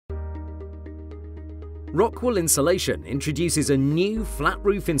ROCKWOOL Insulation introduces a new flat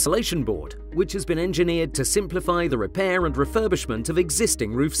roof insulation board which has been engineered to simplify the repair and refurbishment of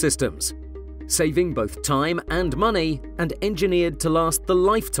existing roof systems, saving both time and money and engineered to last the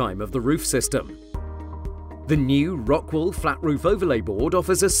lifetime of the roof system. The new ROCKWOOL flat roof overlay board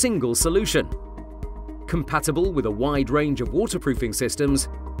offers a single solution, compatible with a wide range of waterproofing systems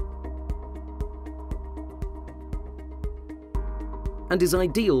and is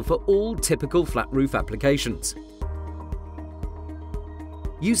ideal for all typical flat roof applications.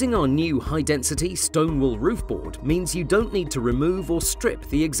 Using our new high-density stone wool roof board means you don't need to remove or strip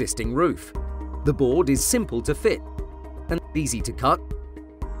the existing roof. The board is simple to fit and easy to cut,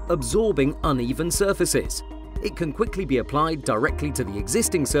 absorbing uneven surfaces. It can quickly be applied directly to the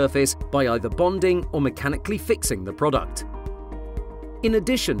existing surface by either bonding or mechanically fixing the product. In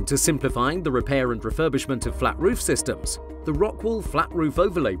addition to simplifying the repair and refurbishment of flat roof systems, the ROCKWOOL Flat Roof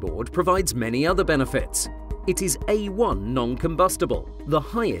Overlay Board provides many other benefits. It is A1 non-combustible, the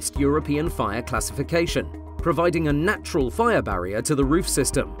highest European fire classification, providing a natural fire barrier to the roof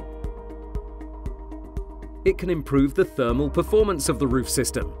system. It can improve the thermal performance of the roof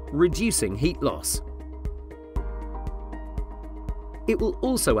system, reducing heat loss. It will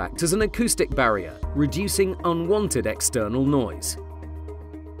also act as an acoustic barrier, reducing unwanted external noise.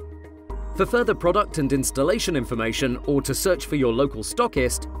 For further product and installation information or to search for your local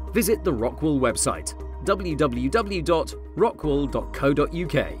stockist, visit the ROCKWOOL website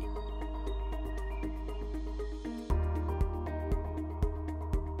www.rockwool.co.uk.